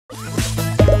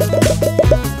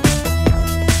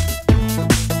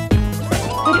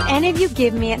Could any of you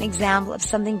give me an example of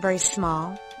something very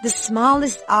small? The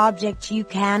smallest object you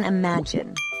can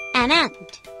imagine. An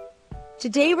ant.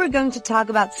 Today we're going to talk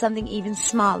about something even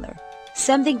smaller.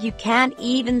 Something you can't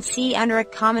even see under a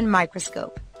common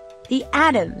microscope. The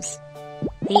atoms.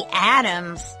 The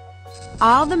atoms.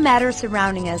 All the matter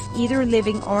surrounding us, either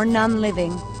living or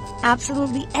non-living,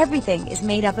 absolutely everything is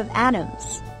made up of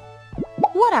atoms.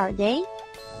 What are they?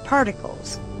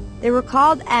 Particles. They were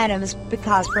called atoms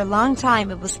because for a long time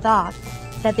it was thought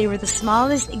that they were the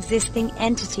smallest existing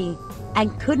entity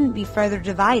and couldn't be further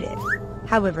divided.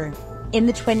 However, in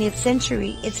the 20th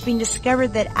century, it's been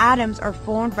discovered that atoms are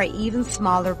formed by even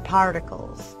smaller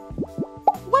particles.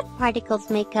 What particles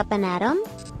make up an atom?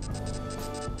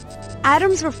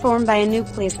 Atoms are formed by a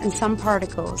nucleus and some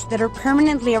particles that are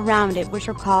permanently around it, which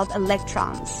are called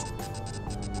electrons.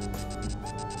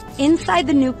 Inside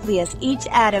the nucleus, each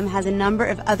atom has a number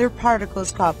of other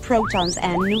particles called protons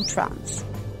and neutrons.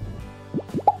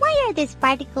 Why are these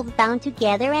particles bound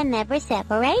together and never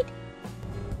separate?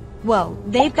 Well,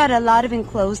 they've got a lot of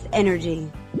enclosed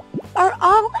energy. Are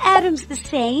all atoms the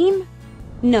same?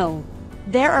 No.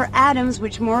 There are atoms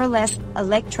which more or less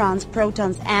electrons,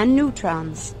 protons, and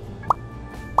neutrons.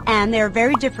 And they are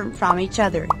very different from each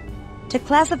other. To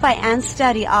classify and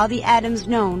study all the atoms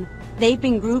known, they've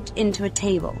been grouped into a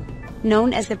table,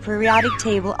 known as the periodic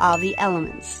table of the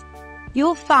elements.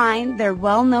 You'll find there are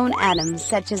well-known atoms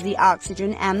such as the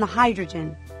oxygen and the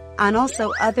hydrogen, and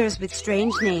also others with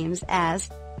strange names as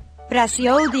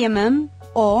praseodymium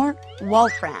or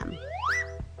wolfram.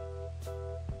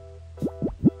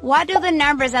 What do the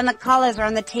numbers and the colors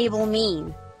on the table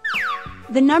mean?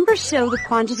 The numbers show the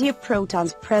quantity of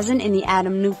protons present in the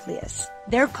atom nucleus.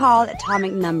 They're called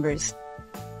atomic numbers.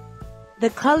 The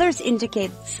colors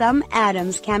indicate that some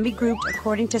atoms can be grouped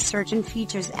according to certain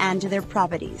features and to their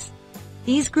properties.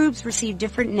 These groups receive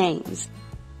different names: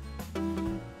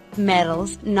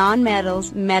 metals,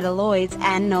 nonmetals, metalloids,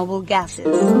 and noble gases.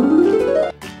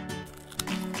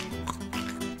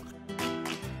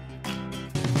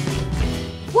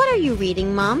 What are you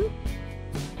reading, Mom?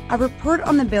 A report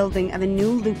on the building of a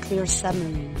new nuclear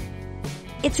submarine.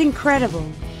 It's incredible.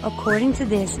 According to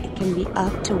this, it can be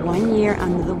up to 1 year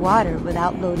under the water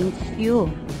without loading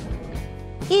fuel.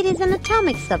 It is an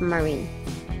atomic submarine.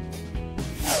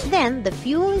 Then the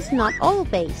fuel is not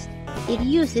oil-based. It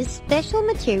uses special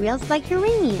materials like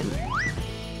uranium.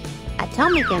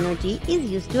 Atomic energy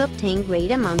is used to obtain great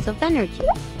amounts of energy.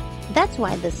 That's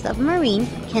why the submarine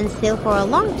can sail for a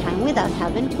long time without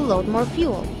having to load more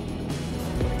fuel.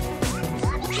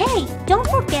 Hey, don't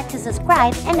forget to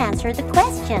subscribe and answer the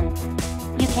question.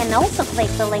 You can also click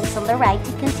the links on the right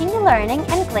to continue learning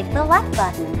and click the like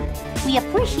button. We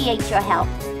appreciate your help.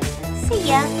 See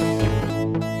ya!